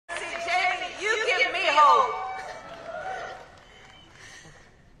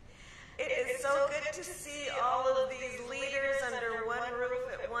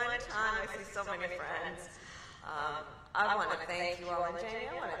many friends. I want to thank you all, and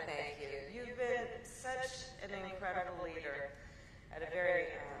Jamie, I want to thank you. You've been such an incredible leader at a very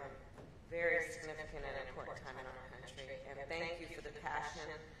significant and important time in our country, and thank you for the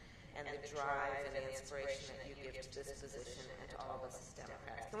passion and the drive and the inspiration that you give to this position and to all of us as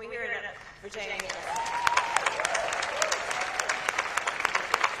Democrats. Can we hear it for Jamie?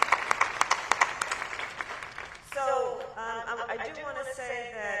 So I do want to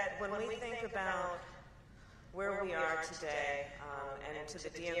say that when we think about where we are today, and to the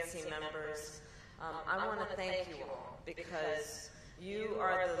DNC members, I want to thank you all, because you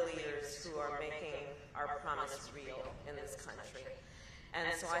are the leaders who are making our promise real in this country. And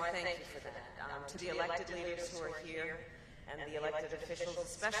so I thank you for that. To the elected leaders who are here and the elected officials,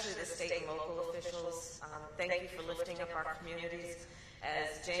 especially the state and local officials, thank you for lifting up our communities.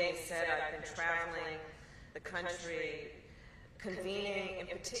 As Jamie said, I've been traveling the country, convening, in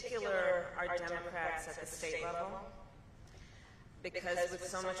particular, our Democrats at the state level, because with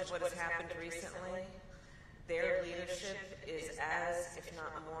so much of what has happened recently, their leadership is as, if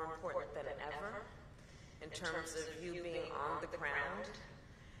not more important than ever, in terms of you being on the ground,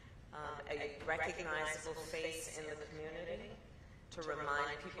 a recognizable face in the community, to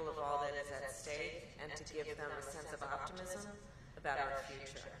remind people of all that is at stake, and to give them a sense of optimism about our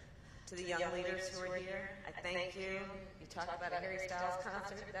future. To the young leaders who are here, I thank you. You talked about a Harry Styles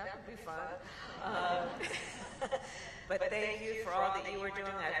concert. That would be fun. But thank you for all that you are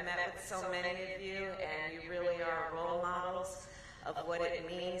doing. I've met with so many of you, and you really are role models of what it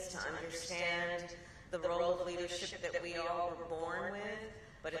means to understand the role of leadership that we all were born with,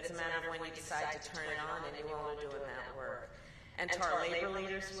 but it's a matter of when you decide to turn it on, and you all are doing that work. And to our labor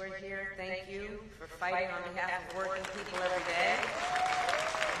leaders who are here, thank you for fighting on behalf of working people every day.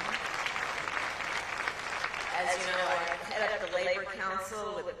 As you know, I head up the Labor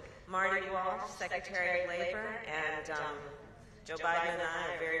Council with Marty Walsh, Secretary of Labor, and Joe Biden and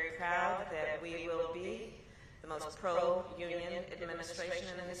I are very proud that we will be the most pro-union administration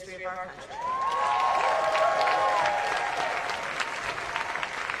in the history of our country.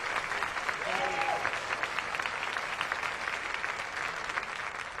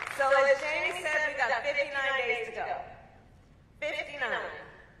 So as Jamie said, we've got 59 days to go. 59.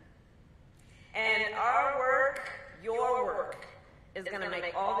 And our work, your work, is going to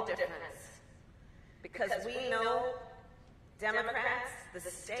make all the difference. Because we know, Democrats, the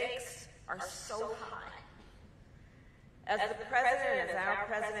stakes are so high. As the president, as our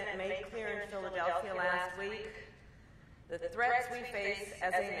president made clear in Philadelphia last week, the threats we face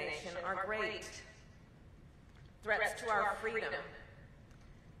as a nation are great. Threats to our freedom.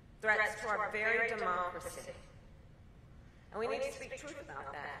 Threats to our very democracy. And we need to speak truth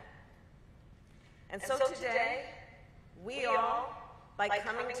about that. And so today, we all, by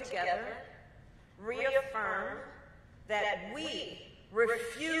coming together, reaffirm that we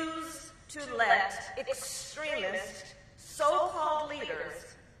refuse to let extremist so-called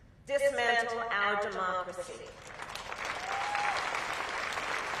leaders dismantle our democracy.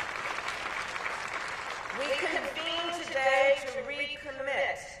 We convene today to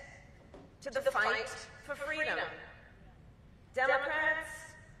recommit to the fight for freedom. Democrats,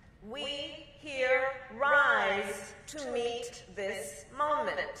 we here rise to meet this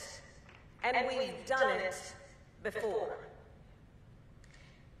moment, and we've done it before.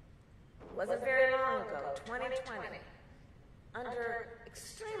 It wasn't very long ago, 2020, under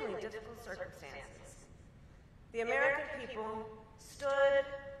extremely difficult circumstances, the American people stood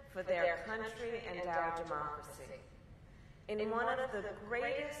for their country and our democracy in one of the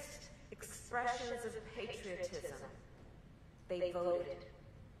greatest expressions of patriotism. They voted.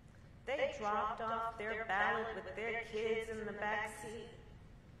 They dropped off their ballot with their kids in the back seat.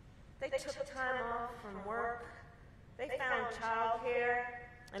 They took time off from work. They found childcare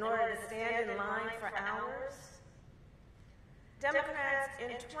in order to stand in line for hours. Democrats,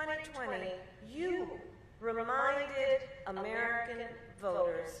 in 2020, you reminded American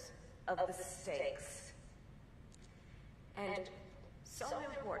voters of the stakes. And so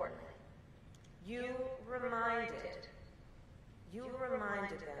importantly, you reminded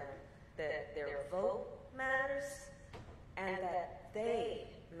them that their vote matters and that they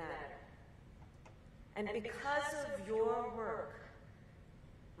matter. And because of your work,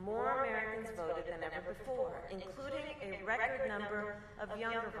 more Americans voted than ever before, including a record number of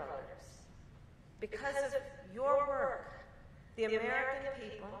younger voters. Because of your work, the American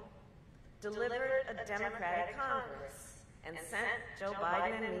people delivered a Democratic Congress and sent Joe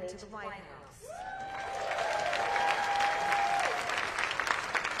Biden and me to the White House.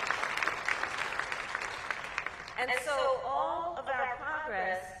 And so all of our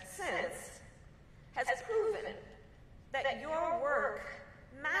progress since has proven that your work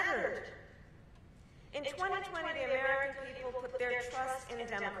mattered. In 2020, the American people put their trust in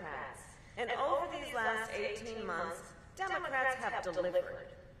Democrats. And over these last 18 months, Democrats have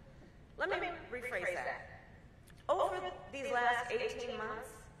delivered. Let me rephrase that. Over these last 18 months,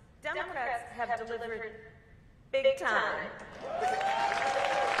 Democrats have delivered big time.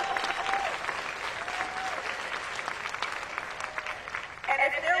 And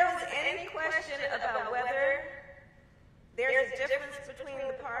if there was any question about whether there's a difference between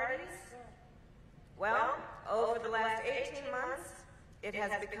the parties, well, over the last 18 months, it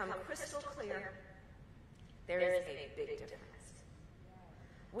has become crystal clear there is a big difference.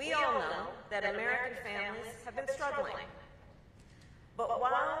 We all know that American families have been struggling. But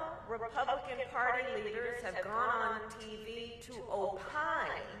while Republican Party leaders have gone on TV to opine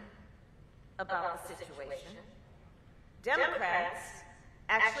about the situation, Democrats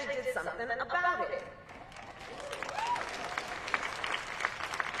actually did something about it.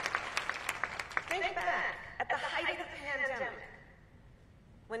 Think back at the height of the pandemic,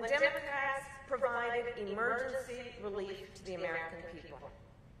 when Democrats provided emergency relief to the American people.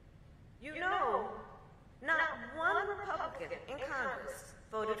 You know, not one Republican in Congress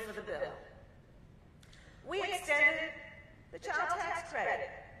voted for the bill. We extended the child tax credit,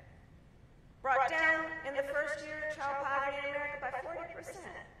 brought down in the first year child poverty in America by 40%.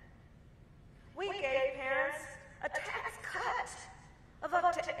 We gave parents a tax cut of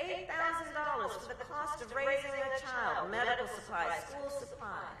up to $8,000 for the cost of raising a child, medical supplies, school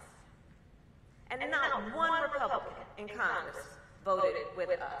supplies. And not one Republican in Congress voted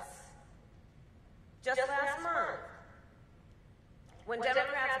with us. Just last month, when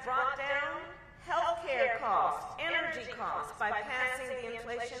Democrats brought down health care costs, energy costs by passing the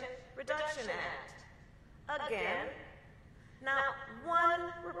Inflation Reduction Act, again, not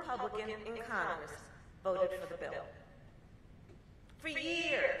one Republican in Congress voted for the bill. For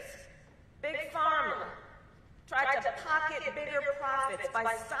years, Big Pharma tried to pocket bigger profits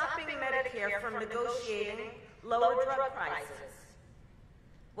by stopping Medicare from negotiating lower drug prices.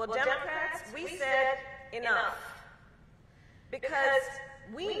 Well, Democrats, we said enough, because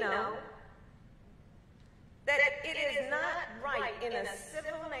we know that it is not right in a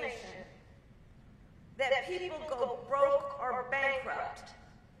civil nation that people go broke or bankrupt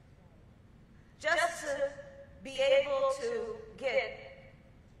just to be able to get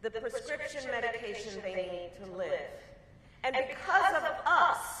the prescription medication they need to live. And because of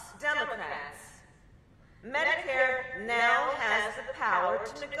us, Democrats, Medicare now has the power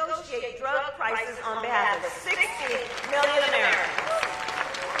to negotiate drug prices on behalf of 60 million Americans.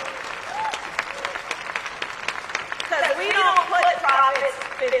 Because we don't put profits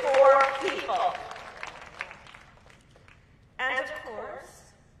before people. And of course,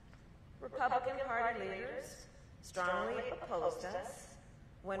 Republican Party leaders strongly opposed us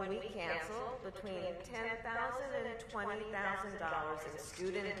when we canceled between $10,000 and $20,000 in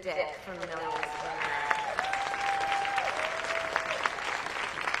student debt from millions of Americans.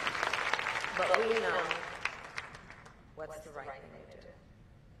 But we know what's the right thing to do.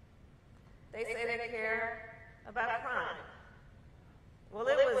 They say they care about crime. Well,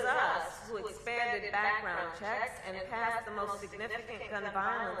 it was us who expanded background checks and passed the most significant gun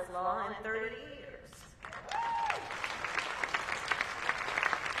violence law in 30 years.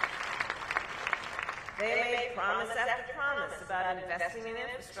 They made promise after promise about investing in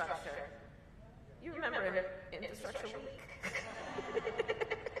infrastructure. You remember Infrastructure Week?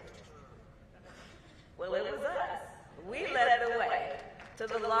 Well, it was us. We led the way to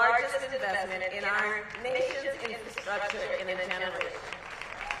the largest investment in our nation's infrastructure in a generation.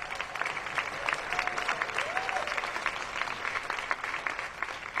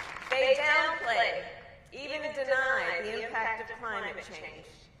 They downplay, even deny the impact of climate change,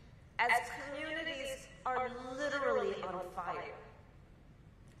 as communities are literally on fire.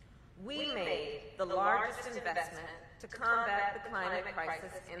 We made the largest investment to combat the climate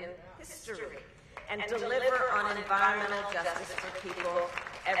crisis in history and deliver on environmental justice for people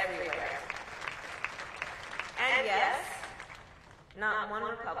everywhere. And yes, not one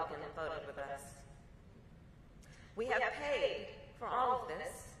Republican voted with us. We have paid for all of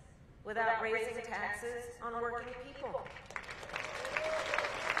this without raising taxes on working people.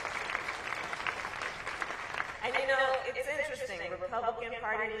 And you know, it's interesting, Republican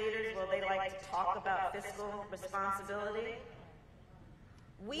Party leaders, well, they like to talk about fiscal responsibility.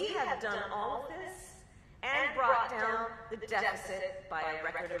 We have done all of this and brought down the deficit by a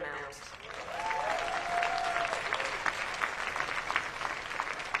record amount.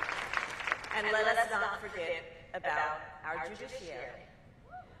 And let us not forget about our judiciary.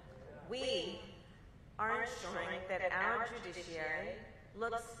 We are ensuring that our judiciary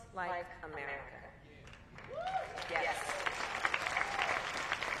looks like America. Yes.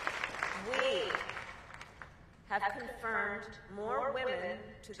 We have confirmed more women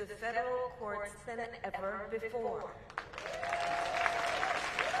to the federal courts than ever before.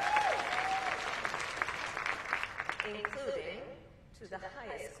 Including to the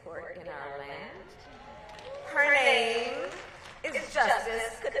highest court in our land. Her name is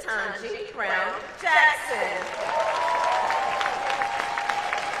Justice Ketanji Brown Jackson.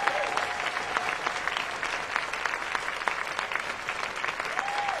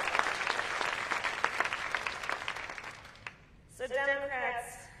 So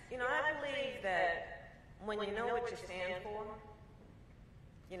Democrats, I believe that when you know what you stand for,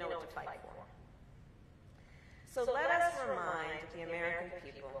 you know what to fight for. So let us remind the American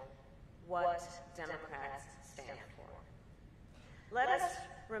people what Democrats stand for. Let us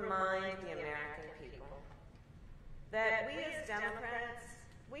remind the American people that we as Democrats,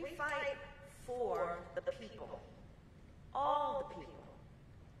 we fight for the people, all the people.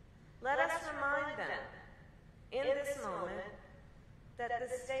 Let us remind them in this moment that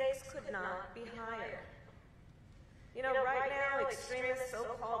the stakes could not be higher. Right now, extremist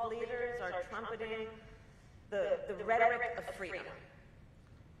so-called leaders are trumpeting the rhetoric of freedom,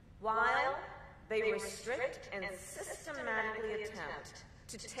 while they restrict and systematically attempt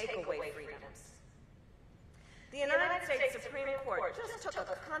to take away freedoms. The United States Supreme Court just took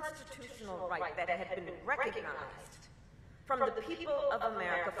a constitutional right that had been recognized from the people of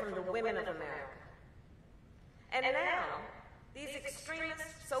America, from the women of America. And now, these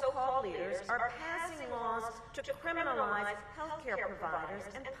extremist so-called leaders are passing laws to criminalize healthcare providers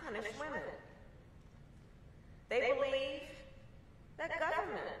and punish women. They believe that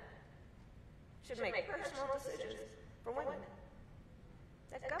government should make personal decisions for women.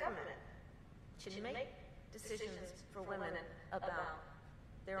 That government should make decisions for women about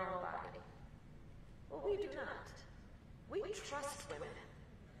their own body. Well, we do not. We trust women.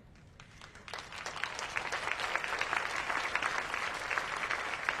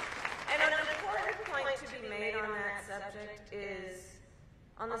 And an important point to be made on that subject is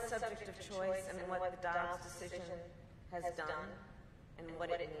on the subject of choice and what the Dobbs decision has done and what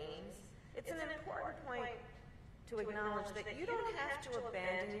it means. It's an important point to acknowledge that you don't have to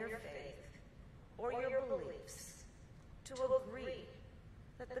abandon your faith or your beliefs to agree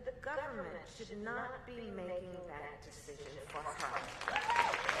that the government should not be making that decision for her.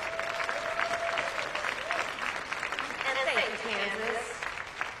 And thank you, Kansas.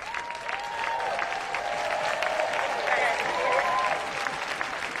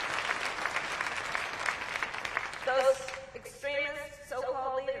 Those extremist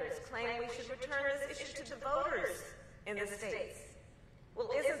so-called leaders claim we should return this issue to the voters in the states. Well,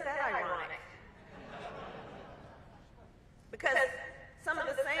 isn't that ironic? Because some of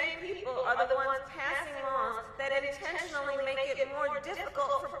the same people are the ones passing laws that intentionally make it more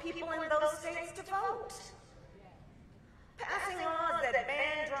difficult for people in those states to vote. Passing laws that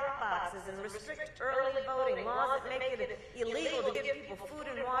ban drop boxes and restrict early voting, laws that make it illegal to give people food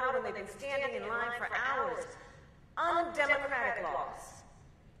and water when they've been standing in line for hours. Undemocratic laws.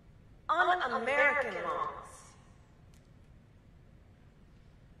 Un-American laws.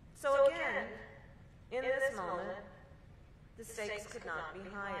 So again, in this moment, the stakes could not be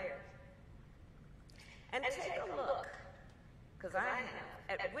higher. And take a look, because I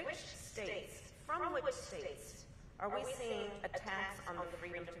have, at which states, from which states, are we seeing attacks on the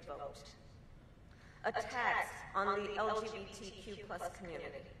freedom to vote? Attacks on the LGBTQ plus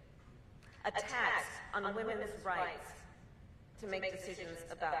community. Attacks on women's rights to make decisions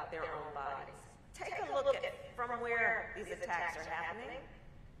about their own bodies. Take a look at from where these attacks are happening,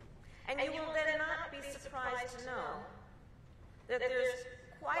 and you will then not be surprised to know that there's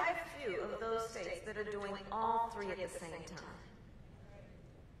quite a few of those states that are doing all three at the same time.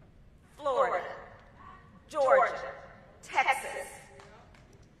 Florida, Georgia, Texas.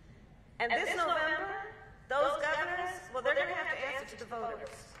 And this November, those governors, well, they're going to have to answer to the voters.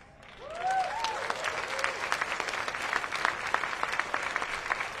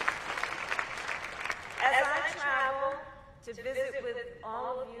 As I travel to visit with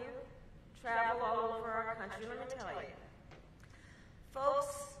all of you, travel all over our country, let me tell you,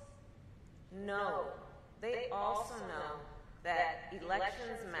 folks know, they also know that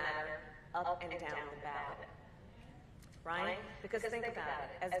elections matter up and down the ballot, right? Because think about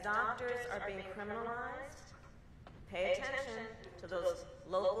it, as doctors are being criminalized, pay attention to those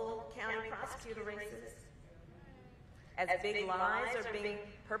local county prosecutor races. As big lies are being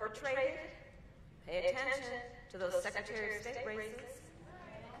perpetrated, pay attention to those Secretary of State races.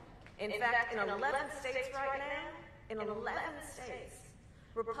 In fact, in 11 states right now, in 11 states,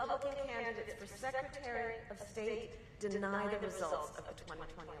 Republican candidates for Secretary of State deny the results of the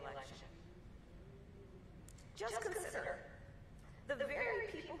 2020 election. Just consider, the very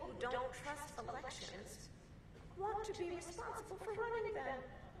people who don't trust elections want to be responsible for running them.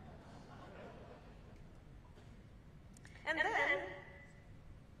 And then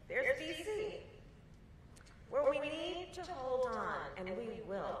there's D.C., where we need to hold on, and we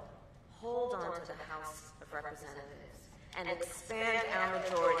will hold on to the House of Representatives and expand our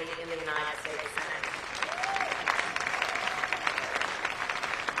majority in the United States Senate.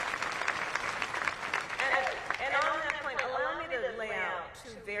 And on that point, allow me to lay out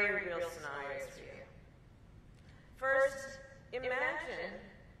two very real scenarios for you. First, imagine,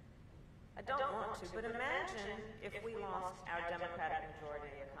 I don't want to, but imagine if we lost our Democratic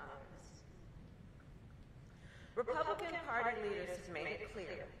majority in Congress. Republican Party leaders have made it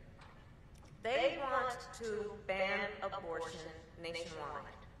clear they want to ban abortion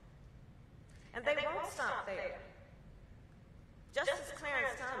nationwide. And they won't stop there. Justice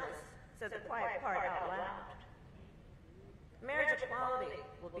Clarence Thomas said the quiet part out loud. Marriage equality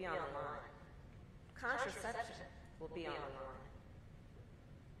will be on the line. Contraception will be on the line.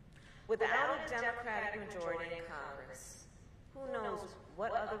 Without a Democratic majority in Congress, who knows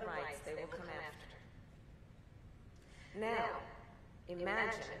what other rights they will come after. Now,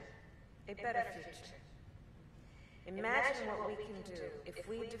 imagine a better future. Imagine what we can do if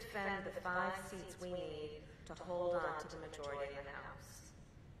we defend the 5 seats we need to hold on to the majority in the House.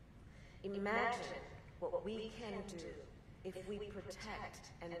 Imagine what we can do if we protect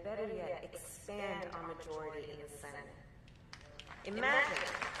and, better yet, expand our majority in the Senate. Imagine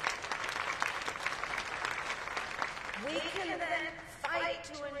we can then fight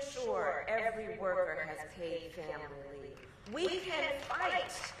to ensure every worker has paid family leave. We can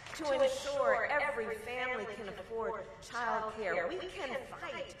fight to ensure every family can afford child care. We can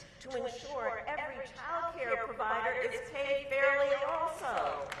fight to ensure every child care provider is paid fairly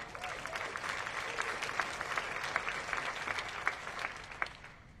also.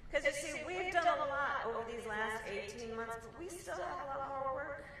 Because you see, we've done a lot over these last 18 months, but we still have a lot more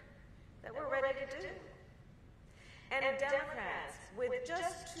work that we're ready to do. And Democrats, with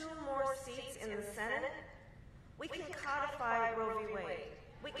just 2 more seats in the Senate, we can codify Roe v. Wade.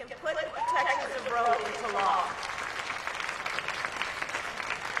 We can put the protections of Roe into law.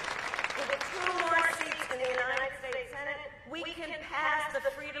 With 2 more seats in the United States Senate, we can pass the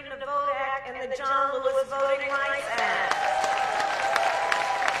Freedom to Vote Act and the John Lewis Voting Rights Act.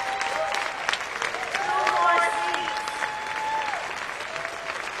 2 more seats.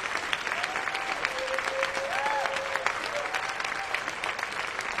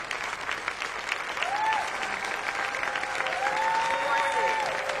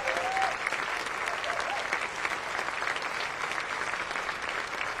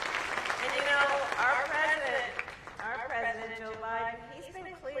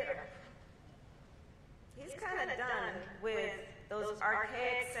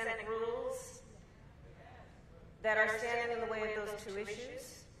 That are standing in the way of those 2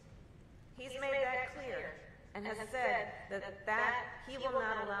 issues. He's made that clear and has said that he will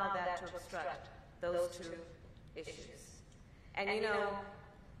not allow that to obstruct those 2 issues. And you know,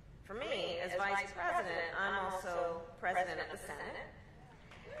 for me, as Vice President, I'm also President of the Senate.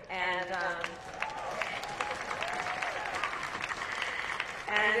 And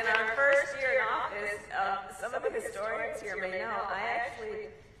in our first year in office, some of the historians here may know, I actually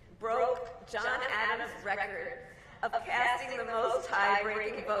broke John Adams' record of casting the most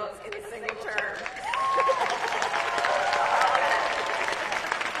tie-breaking votes in a single term.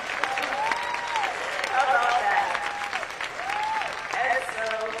 How about that? And so,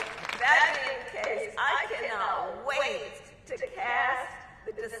 that being the case, I cannot wait to cast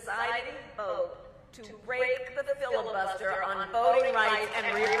the deciding vote to break the filibuster on voting rights and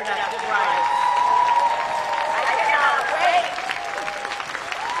reproductive rights. I cannot wait.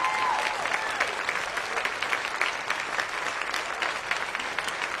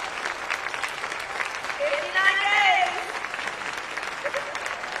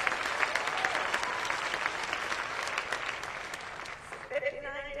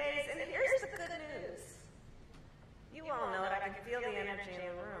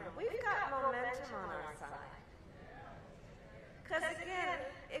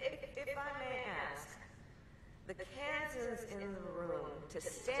 In the room to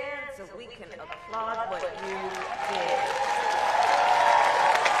stand so we can applaud what you did.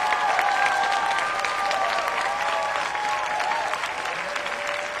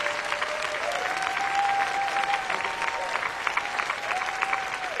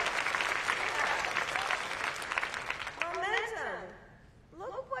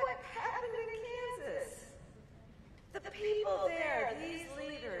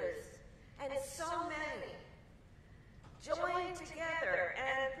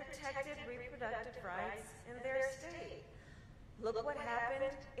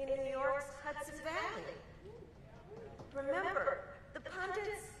 happened in New York's Hudson Valley. Remember, the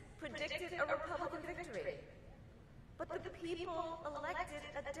pundits predicted a Republican victory, but the people elected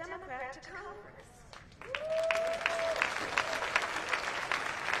a Democrat to Congress.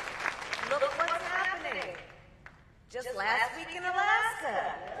 Look what's happening. Just last week in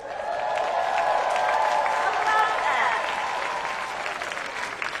Alaska.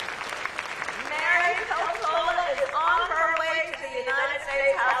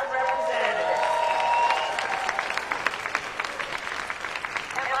 House of Representatives.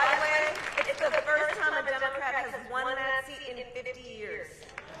 And by the way, it's the first time a Democrat has won that seat in 50 years.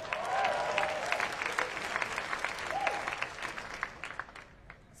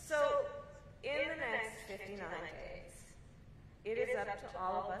 So, in the next 59 days, it is up to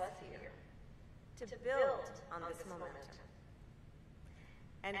all of us here to build on this momentum.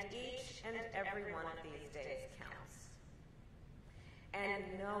 And each and every one of these days counts. And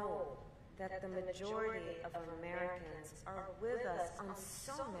know that the majority of Americans are with us on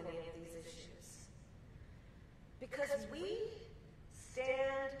so many of these issues. Because we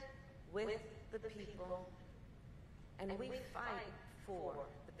stand with the people and we fight for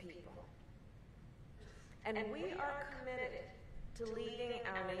the people. And we are committed to leading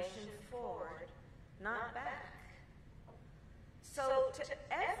our nation forward, not back. So to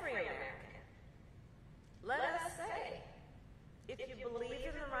every American, let us say, if you believe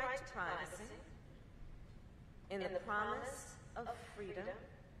in the right to privacy, in the promise of freedom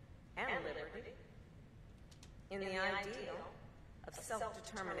and liberty, in the ideal of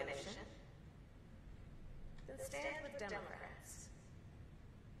self-determination, then stand with Democrats.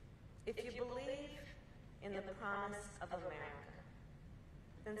 If you believe in the promise of America,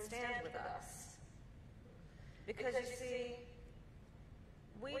 then stand with us. Because you see,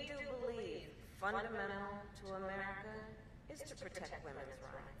 we do believe fundamental to America is to protect women's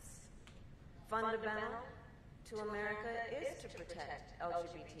rights. Fundamental to America is to protect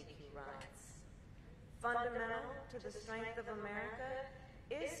LGBTQ rights. Fundamental to the strength of America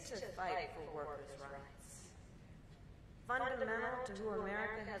is to fight for workers' rights. Fundamental to who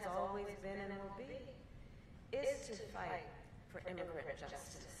America has always been and will be is to fight for immigrant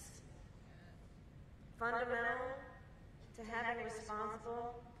justice. Fundamental to having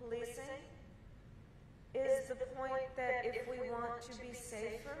responsible policing is the point that if we want to be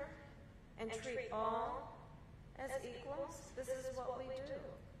safer and treat all as equals, this is what we do.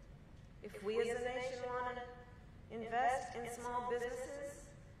 If we as a nation want to invest in small businesses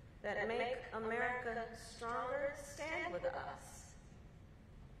that make America stronger, stand with us.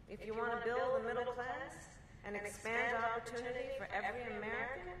 If you want to build the middle class and expand opportunity for every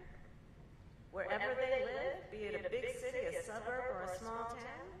American, wherever they live, be it a big city, a suburb, or a small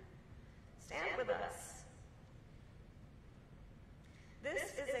town, stand with us.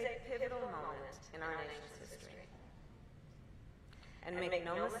 This is a pivotal moment in our nation's history. And make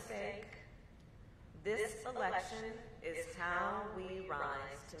no mistake, this election is how we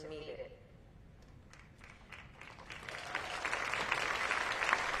rise to meet it.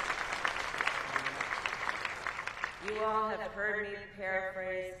 You all have heard me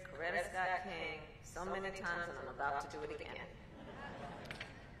paraphrase Coretta Scott King so many times, and I'm about to do it again.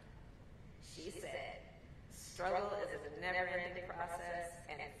 She said, struggle is a never-ending process,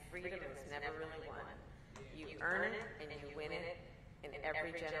 and freedom is never really won. You earn it, and you win it in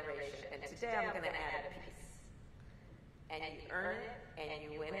every generation. And today I'm going to add a piece. And you earn it, and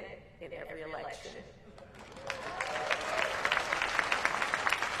you win it in every election.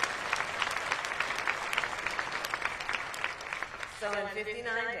 So in 59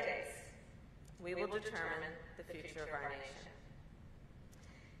 days, we will determine the future of our nation.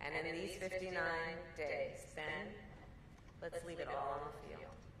 And in these 59 days, then, let's leave it all on the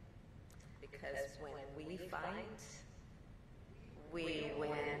field. Because when we fight, we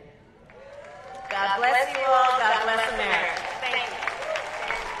win. God bless you all. God